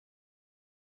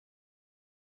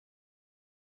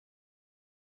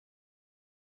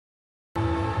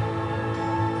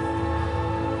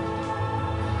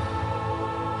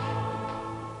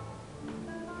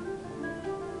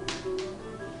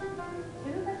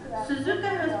Suzuka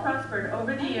has prospered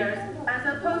over the years as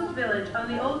a post village on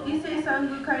the old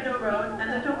Ise-san-Gukaido Road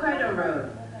and the Tokaido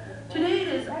Road. Today it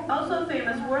is also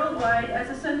famous worldwide as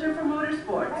a center for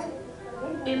motorsports.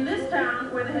 In this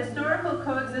town, where the historical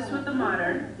coexists with the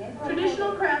modern,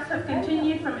 traditional crafts have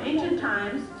continued from ancient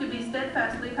times to be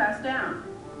steadfastly passed down.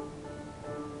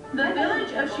 The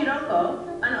village of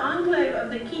Shiroko, an enclave of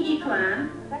the Kigi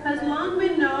clan, has long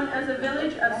been known as a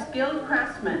village of skilled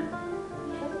craftsmen.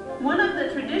 One of the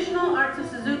traditional arts of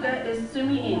Suzuka is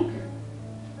sumi ink.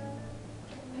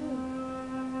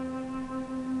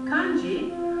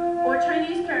 Kanji, or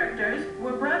Chinese characters,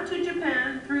 were brought to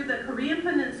Japan through the Korean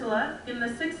peninsula in the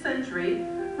 6th century,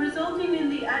 resulting in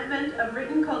the advent of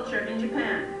written culture in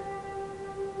Japan.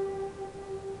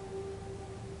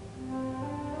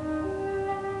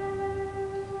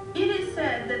 It is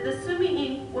said that the sumi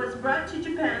ink was brought to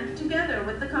Japan together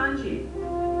with the kanji.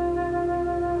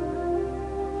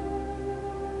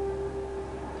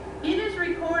 It is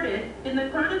recorded in the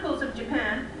Chronicles of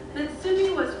Japan that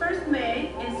sumi was first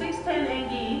made in 610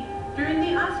 AD during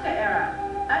the Asuka era,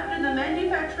 after the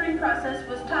manufacturing process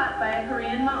was taught by a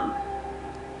Korean monk.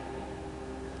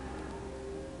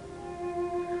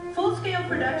 Full-scale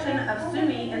production of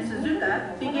sumi in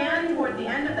Suzuka began toward the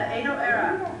end of the Edo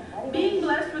era. Being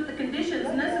blessed with the conditions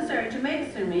necessary to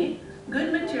make sumi,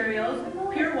 good materials,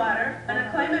 pure water, and a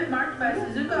climate marked by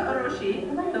Suzuka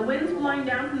Oroshi, the winds blowing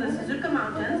down from the Suzuka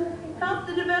mountains, helped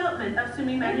the development of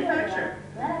sumi manufacture.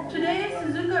 Today,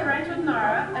 Suzuka ranks with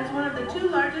Nara as one of the 2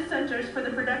 largest centers for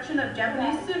the production of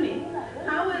Japanese sumi.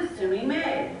 How is sumi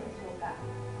made?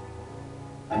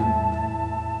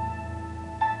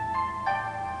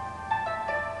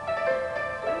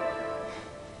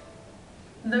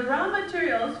 The raw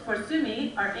materials for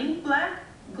sumi are ink black,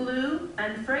 glue,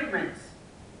 and fragrance.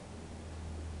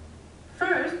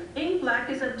 First, ink black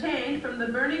is obtained from the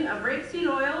burning of rapeseed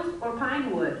oils or pine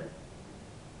wood.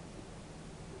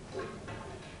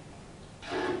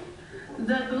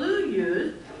 The glue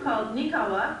used, called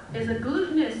nikawa, is a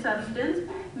glutinous substance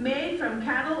made from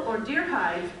cattle or deer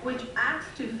hides, which acts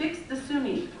to fix the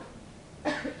sumi.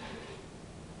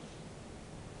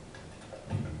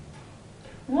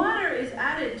 Water is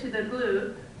added to the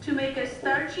glue to make a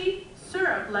starchy,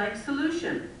 syrup-like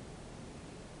solution.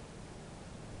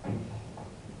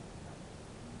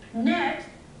 Next,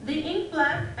 the ink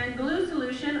black and glue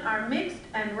solution are mixed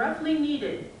and roughly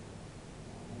kneaded.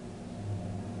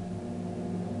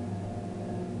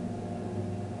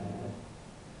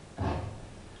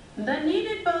 The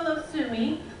kneaded bowl of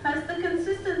sumi has the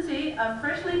consistency of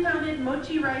freshly pounded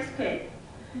mochi rice cake.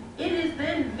 It is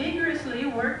then vigorously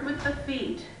worked with the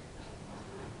feet.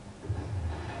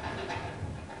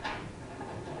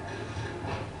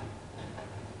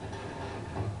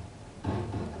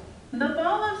 The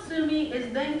ball of sumi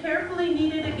is then carefully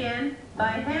kneaded again by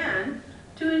hand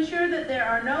to ensure that there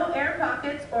are no air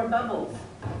pockets or bubbles.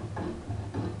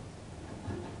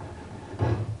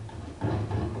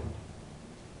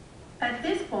 At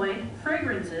this point,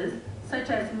 fragrances, such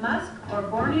as musk or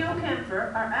Borneo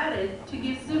camphor, are added to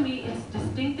give sumi its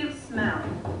distinctive smell.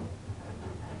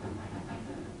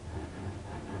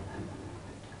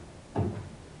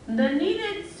 The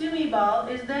kneaded sumi ball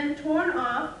is then torn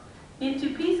off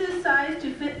into pieces sized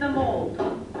to fit the mold.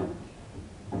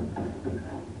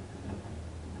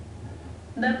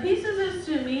 The pieces of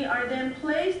sumi are then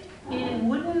placed in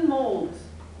wooden molds.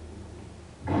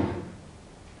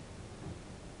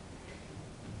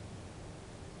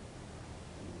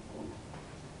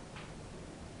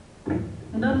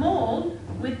 The mold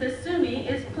with the sumi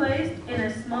is placed in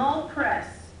a small press.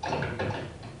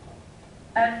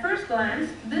 At first glance,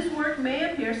 this work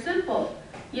may appear simple,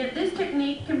 yet this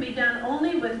technique can be done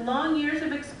only with long years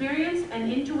of experience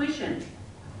and intuition.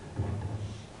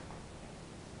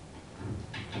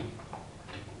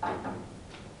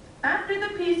 After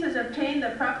the piece has obtained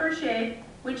the proper shape,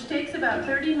 which takes about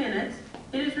 30 minutes,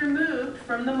 it is removed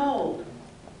from the mold.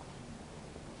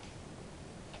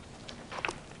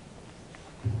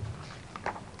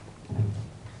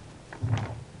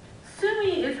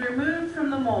 Sumi is removed from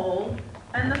the mold,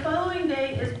 and the following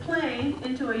day is planed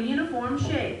into a uniform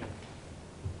shape.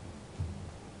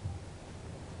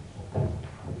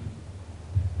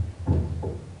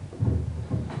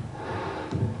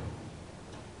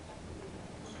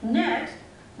 Next,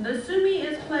 the sumi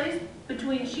is placed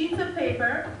between sheets of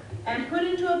paper and put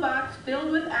into a box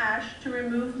filled with ash to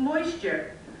remove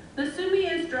moisture. The sumi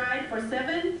is dried for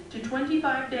 7 to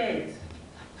 25 days.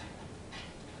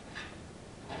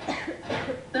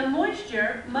 The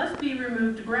moisture must be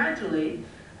removed gradually,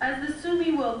 as the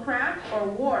sumi will crack or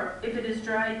warp if it is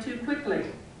dried too quickly.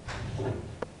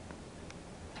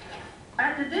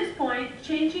 At this point,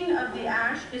 changing of the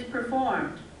ash is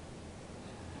performed.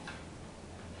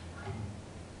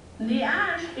 The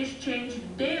ash is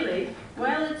changed daily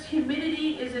while its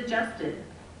humidity is adjusted.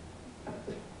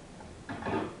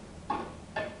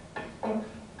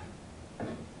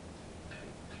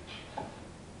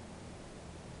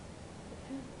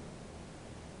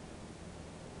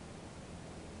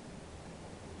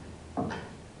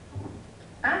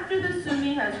 After the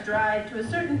sumi has dried to a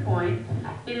certain point,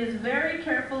 it is very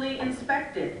carefully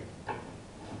inspected.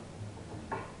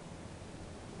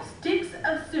 Sticks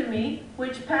of sumi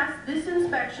which pass this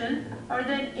inspection are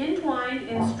then entwined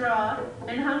in straw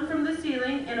and hung from the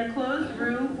ceiling in a closed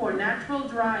room for natural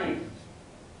drying.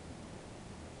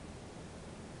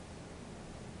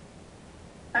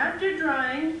 After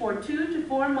drying for 2 to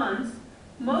 4 months,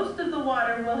 most of the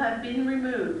water will have been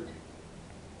removed.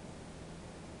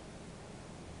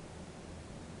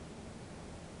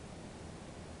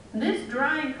 This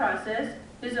drying process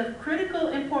is of critical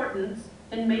importance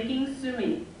in making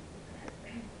sumi.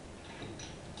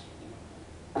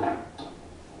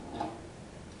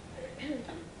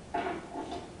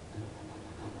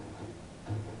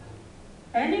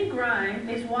 Any grime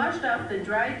is washed off the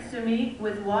dried sumi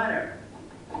with water.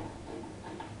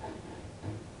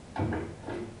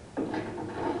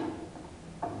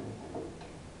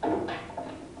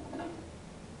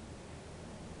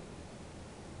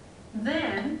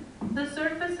 Then, the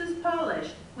surface is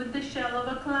polished with the shell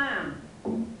of a clam.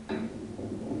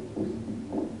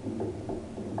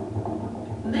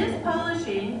 This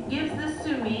polishing gives the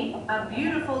sumi a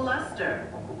beautiful luster.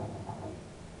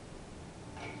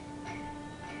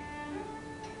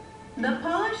 The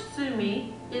polished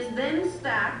sumi is then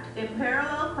stacked in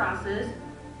parallel crosses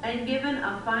and given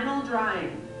a final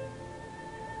drying.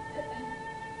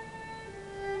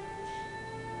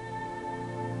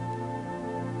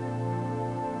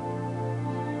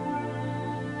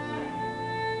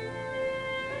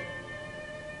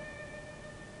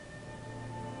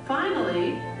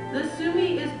 Finally, the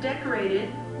sumi is decorated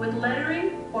with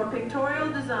lettering or pictorial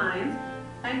designs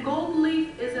and gold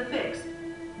leaf is affixed.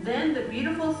 Then the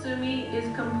beautiful sumi is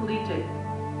completed.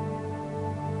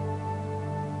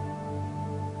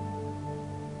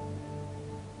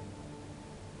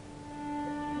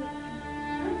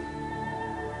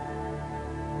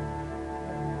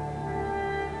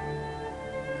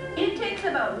 It takes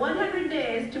about 100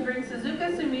 days to bring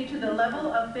Suzuka sumi to the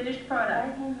level of finished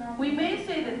product. We may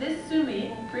say that this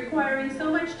sumi, requiring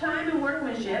so much time and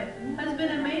workmanship, has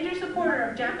been a major supporter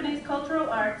of Japanese cultural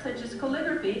art such as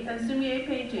calligraphy and sumi-e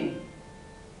painting.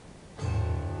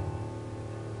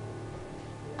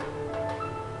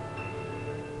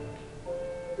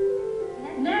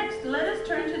 Next, let us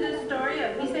turn to the story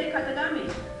of Ise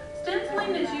Katagami.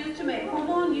 Stenciling is used to make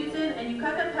homon, yuzen, and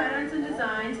yukata patterns and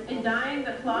designs in dyeing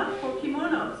the cloth for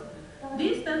kimonos.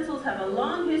 These stencils have a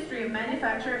long history of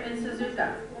manufacture in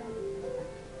Suzuka.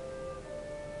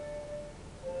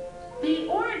 The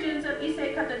origins of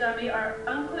Ise Katagami are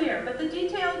unclear, but the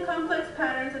detailed, complex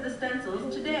patterns of the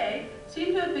stencils today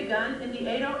seem to have begun in the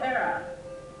Edo era.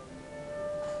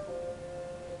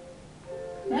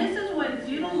 This is when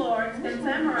feudal lords and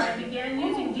samurai began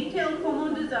using detailed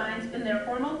homon designs in their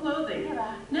formal clothing.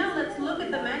 Now let's look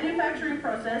at the manufacturing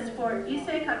process for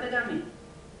Ise Katagami.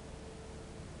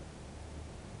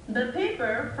 The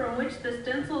paper from which the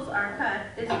stencils are cut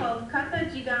is called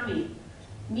katajigami.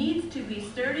 Needs to be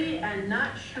sturdy and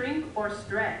not shrink or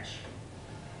stretch.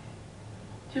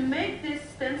 To make this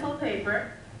stencil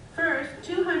paper, first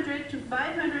 200 to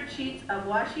 500 sheets of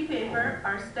washi paper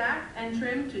are stacked and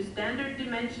trimmed to standard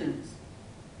dimensions.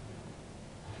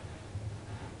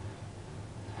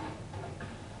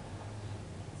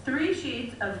 Three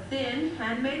sheets of thin,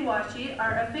 handmade washi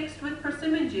are affixed with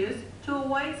persimmon juice to a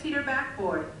white cedar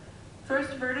backboard,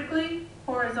 first vertically,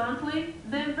 horizontally,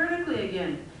 then vertically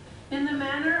again, in the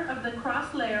manner of the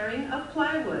cross-layering of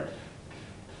plywood.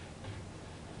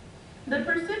 The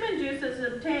persimmon juice is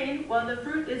obtained while the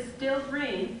fruit is still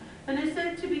green and is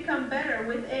said to become better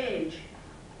with age.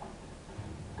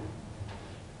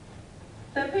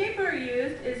 The paper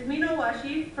used is Mino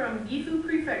washi from Gifu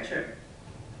Prefecture.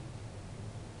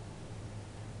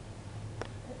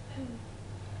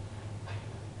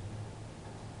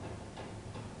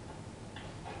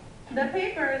 The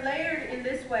paper layered in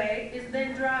this way is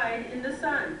then dried in the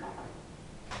sun.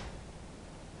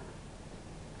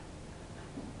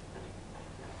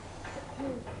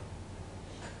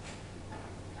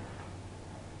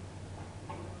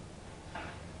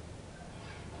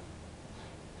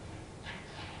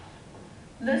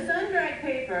 The sun-dried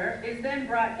paper is then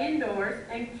brought indoors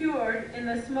and cured in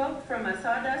the smoke from a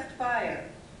sawdust fire.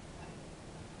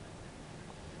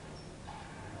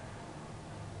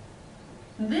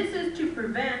 This is to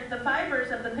prevent the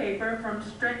fibers of the paper from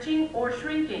stretching or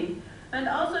shrinking, and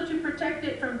also to protect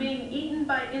it from being eaten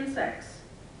by insects.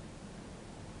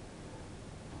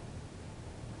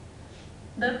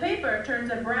 The paper turns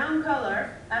a brown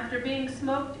color after being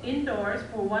smoked indoors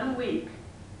for 1 week.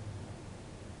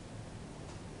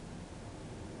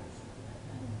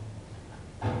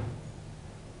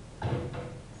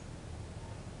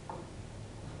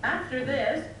 After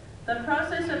this, the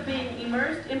process of being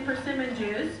immersed in persimmon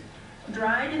juice,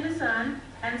 dried in the sun,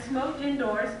 and smoked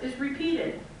indoors is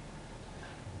repeated.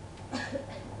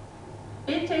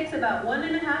 It takes about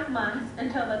 1.5 months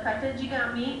until the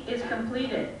katejigami is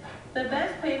completed. The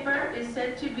best paper is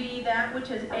said to be that which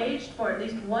has aged for at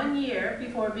least 1 year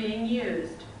before being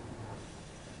used.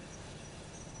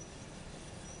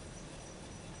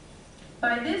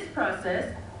 By this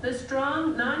process, the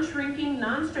strong, non-shrinking,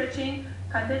 non-stretching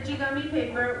katejigami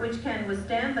paper, which can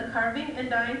withstand the carving and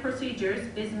dyeing procedures,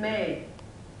 is made.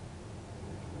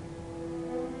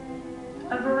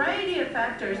 A variety of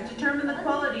factors determine the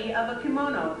quality of a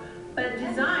kimono, but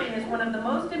design is one of the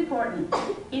most important.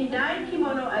 In dyed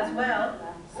kimono as well,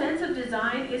 sense of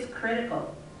design is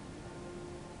critical.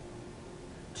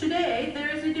 Today, there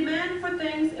is a demand for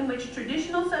things in which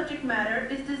traditional subject matter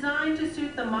is designed to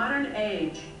suit the modern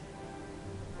age.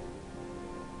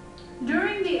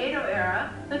 During the Edo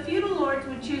era, the feudal lords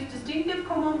would choose distinctive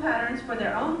komon patterns for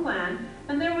their own clan,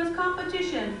 and there was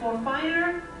competition for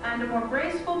finer and more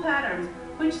graceful patterns,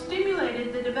 which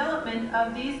stimulated the development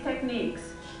of these techniques.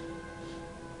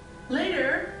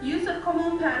 Later, use of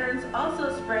komon patterns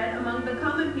also spread among the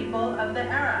common people of the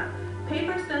era.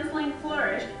 Paper stenciling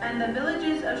flourished, and the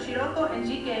villages of Shiroko and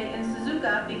Jike in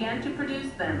Suzuka began to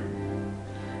produce them.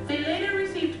 They later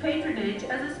received patronage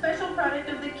as a special product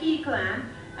of the Kii clan,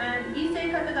 and ise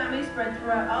katagami spread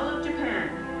throughout all of Japan.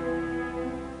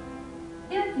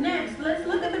 Next, let's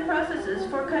look at the processes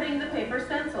for cutting the paper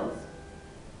stencils.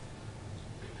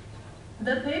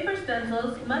 The paper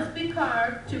stencils must be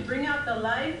carved to bring out the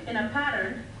life in a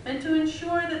pattern and to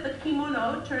ensure that the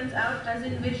kimono turns out as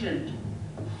envisioned.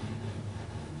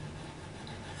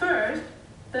 First,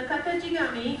 the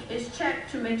katejigami is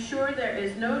checked to make sure there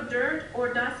is no dirt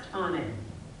or dust on it.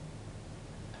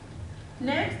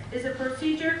 Next is a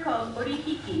procedure called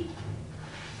orihiki.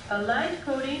 A light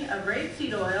coating of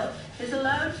rapeseed oil is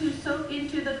allowed to soak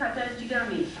into the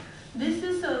katejigami. This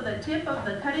is so the tip of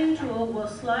the cutting tool will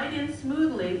slide in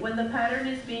smoothly when the pattern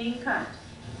is being cut.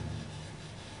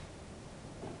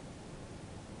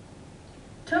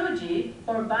 Toji,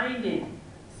 or binding.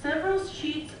 Several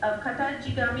sheets of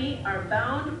katejigami are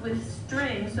bound with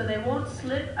string so they won't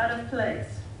slip out of place.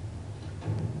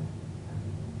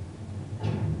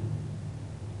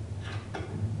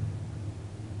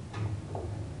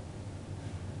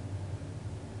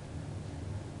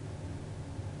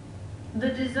 The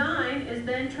design is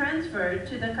then transferred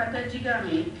to the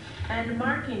katejigami and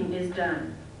marking is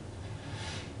done.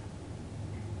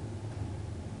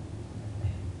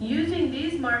 Using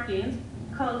these markings,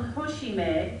 called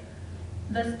hoshime,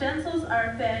 the stencils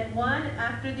are fed one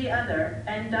after the other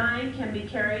and dyeing can be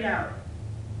carried out.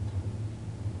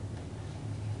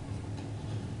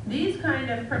 These kind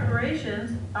of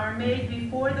preparations are made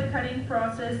before the cutting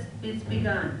process is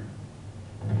begun.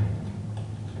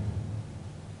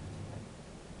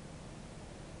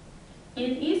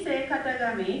 In ise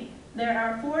katagami, there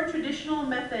are 4 traditional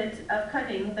methods of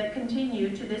cutting that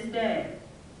continue to this day.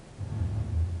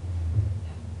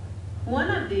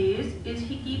 One of these is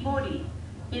hikibori.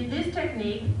 In this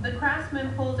technique, the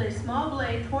craftsman pulls a small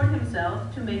blade toward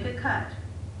himself to make a cut.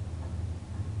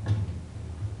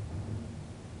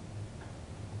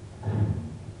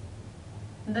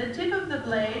 The tip of the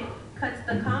blade cuts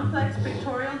the complex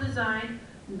pictorial design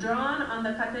drawn on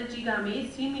the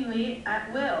katejigami seemingly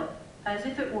at will, as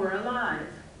if it were alive.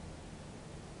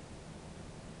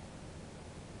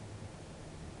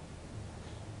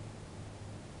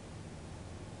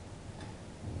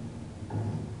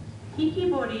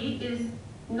 Hikibori is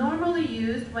normally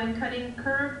used when cutting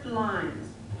curved lines.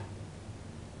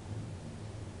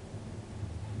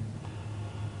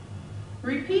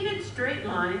 Repeated straight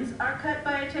lines are cut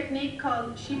by a technique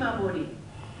called shimabori.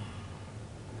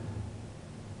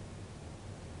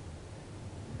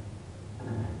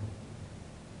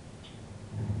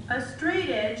 A straight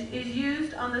edge is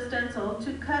used on the stencil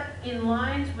to cut in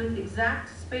lines with exact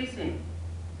spacing.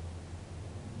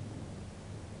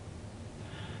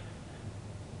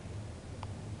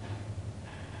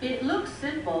 It looks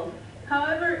simple,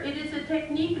 however, it is a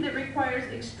technique that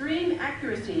requires extreme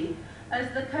accuracy,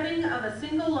 as the cutting of a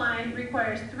single line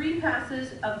requires 3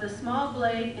 passes of the small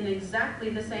blade in exactly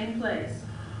the same place.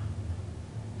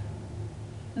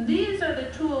 These are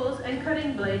the tools and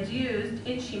cutting blades used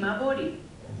in shimabori.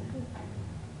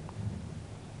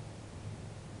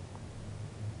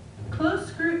 Close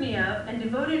scrutiny of and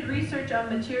devoted research on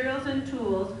materials and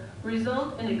tools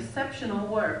result in exceptional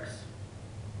works.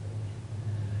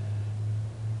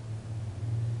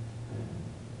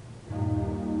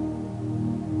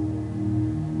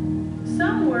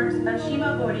 Some works of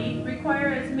shimabori require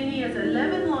as many as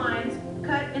 11 lines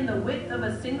cut in the width of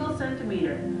a single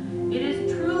centimeter. It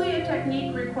is truly a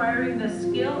technique requiring the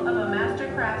skill of a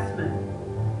master craftsman.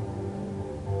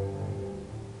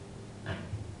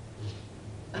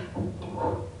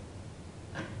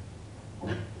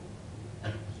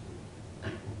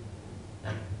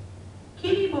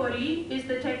 Kiribori is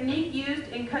the technique used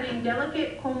in cutting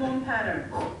delicate komon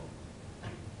patterns.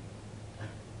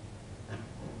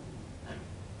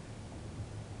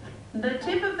 The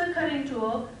tip of the cutting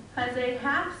tool has a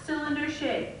half-cylinder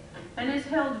shape and is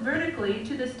held vertically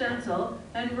to the stencil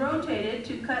and rotated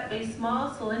to cut a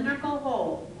small cylindrical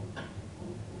hole.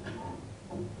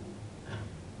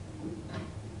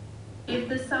 If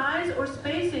the size or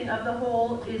spacing of the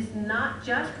hole is not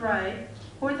just right,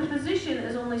 or the position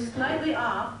is only slightly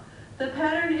off, the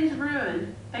pattern is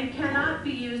ruined and cannot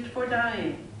be used for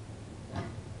dyeing.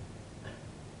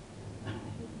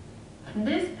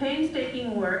 This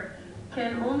painstaking work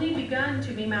can only be begun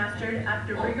to be mastered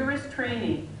after rigorous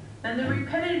training, and the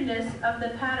repetitiveness of the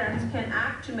patterns can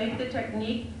act to make the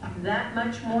technique that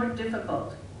much more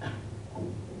difficult.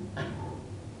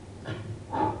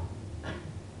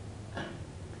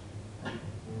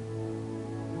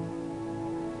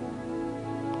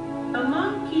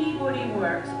 Among kiribori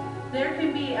works, there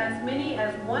can be as many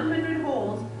as 100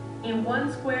 holes in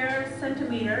 1 square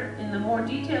centimeter in the more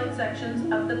detailed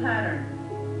sections of the pattern.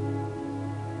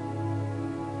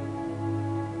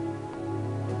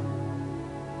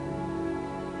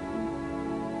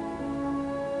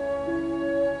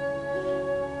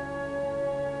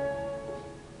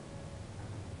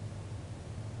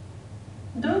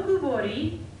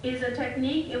 Dokubori is a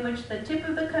technique in which the tip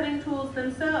of the cutting tools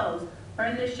themselves are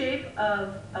in the shape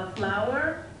of a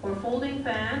flower or folding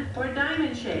fan or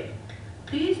diamond shape.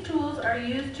 These tools are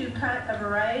used to cut a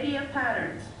variety of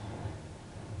patterns.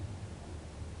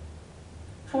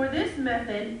 For this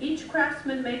method, each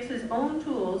craftsman makes his own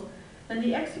tools, and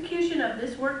the execution of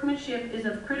this workmanship is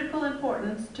of critical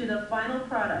importance to the final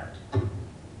product.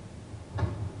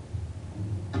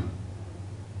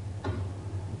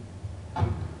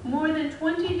 More than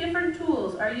 20 different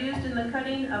tools are used in the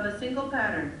cutting of a single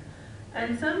pattern,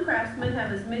 and some craftsmen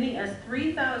have as many as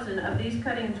 3,000 of these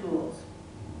cutting tools.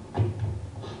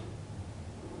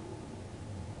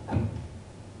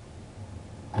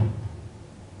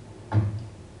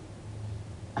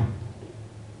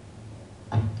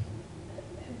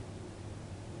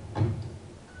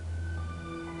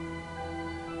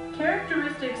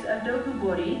 Characteristics of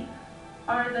dokubori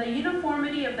are the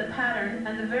uniformity of the pattern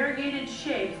and the variegated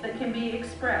shapes that can be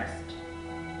expressed.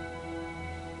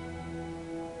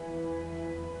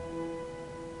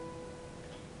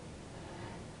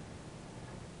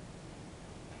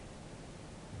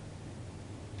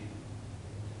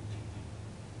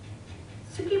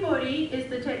 Tsukibori is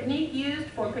the technique used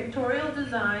for pictorial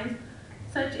designs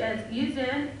such as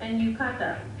yuzen and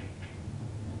yukata.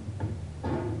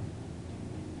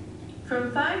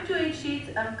 From 5 to 8 sheets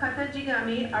of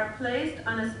katajigami are placed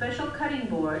on a special cutting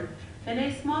board, and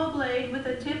a small blade with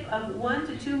a tip of 1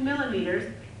 to 2 millimeters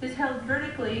is held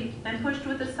vertically and pushed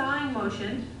with a sawing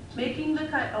motion, making the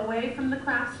cut away from the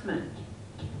craftsman.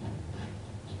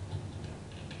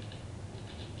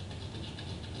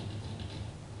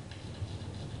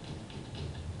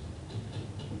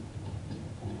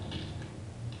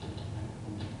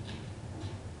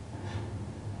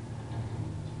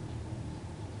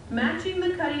 Matching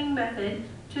the cutting method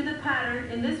to the pattern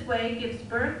in this way gives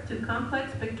birth to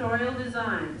complex pictorial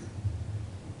designs.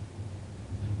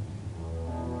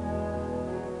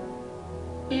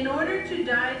 In order to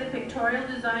dye the pictorial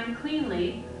design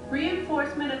cleanly,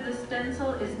 reinforcement of the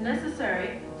stencil is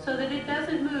necessary so that it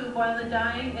doesn't move while the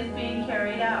dyeing is being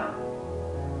carried out.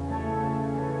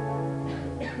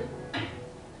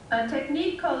 A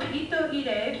technique called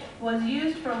ito-ire was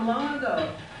used from long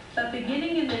ago, but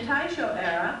beginning in the Taisho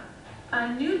era,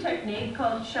 a new technique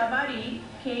called shabari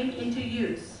came into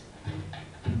use.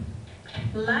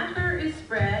 Lacquer is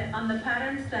spread on the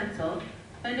pattern stencil,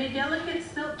 and a delicate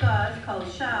silk gauze called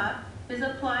sha is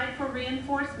applied for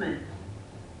reinforcement.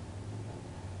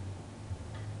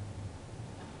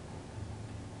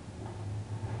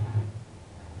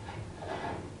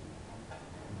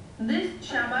 This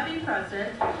shabari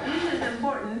process is as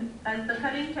important as the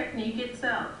cutting technique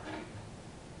itself.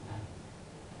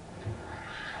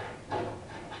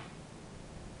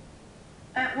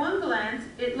 At one glance,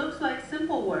 it looks like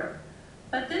simple work,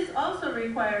 but this also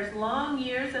requires long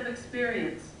years of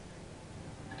experience.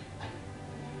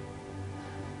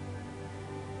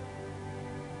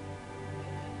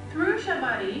 Through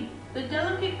shibari, the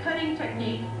delicate cutting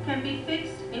technique can be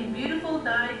fixed in beautiful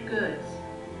dyed goods.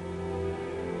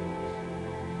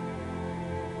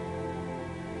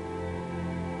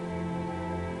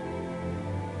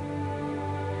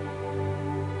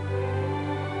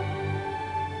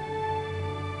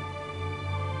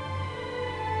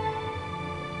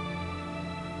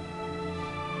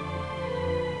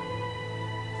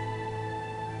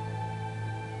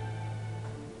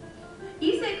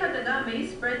 Ise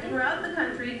katagami spread throughout the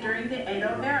country during the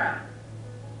Edo era.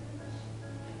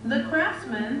 The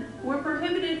craftsmen were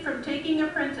prohibited from taking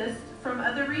apprentices from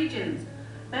other regions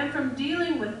and from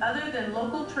dealing with other than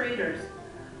local traders.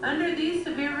 Under these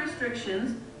severe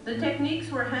restrictions, the techniques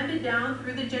were handed down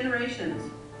through the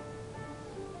generations.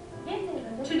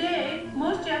 Today,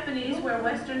 most Japanese wear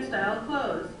Western-style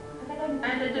clothes,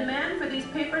 and the demand for these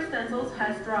paper stencils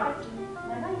has dropped.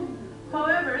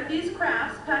 However, these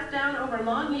crafts, passed down over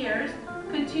long years,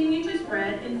 continue to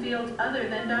spread in fields other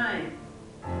than dyeing.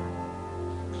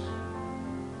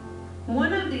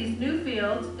 One of these new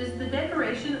fields is the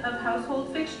decoration of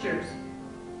household fixtures.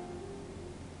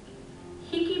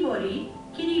 Hikibori,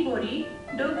 kiribori,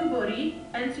 dogubori,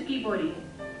 and tsukibori.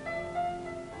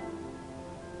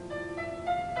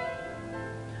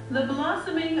 The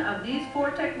blossoming of these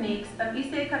four techniques of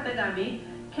Ise katagami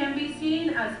can be seen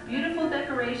as beautiful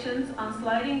decorations on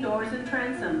sliding doors and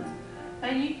transoms,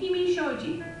 and yukimi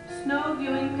shoji, snow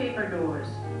viewing paper doors.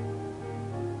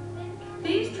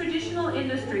 These traditional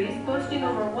industries, boasting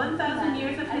over 1,000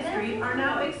 years of history, are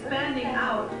now expanding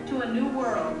out to a new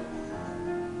world.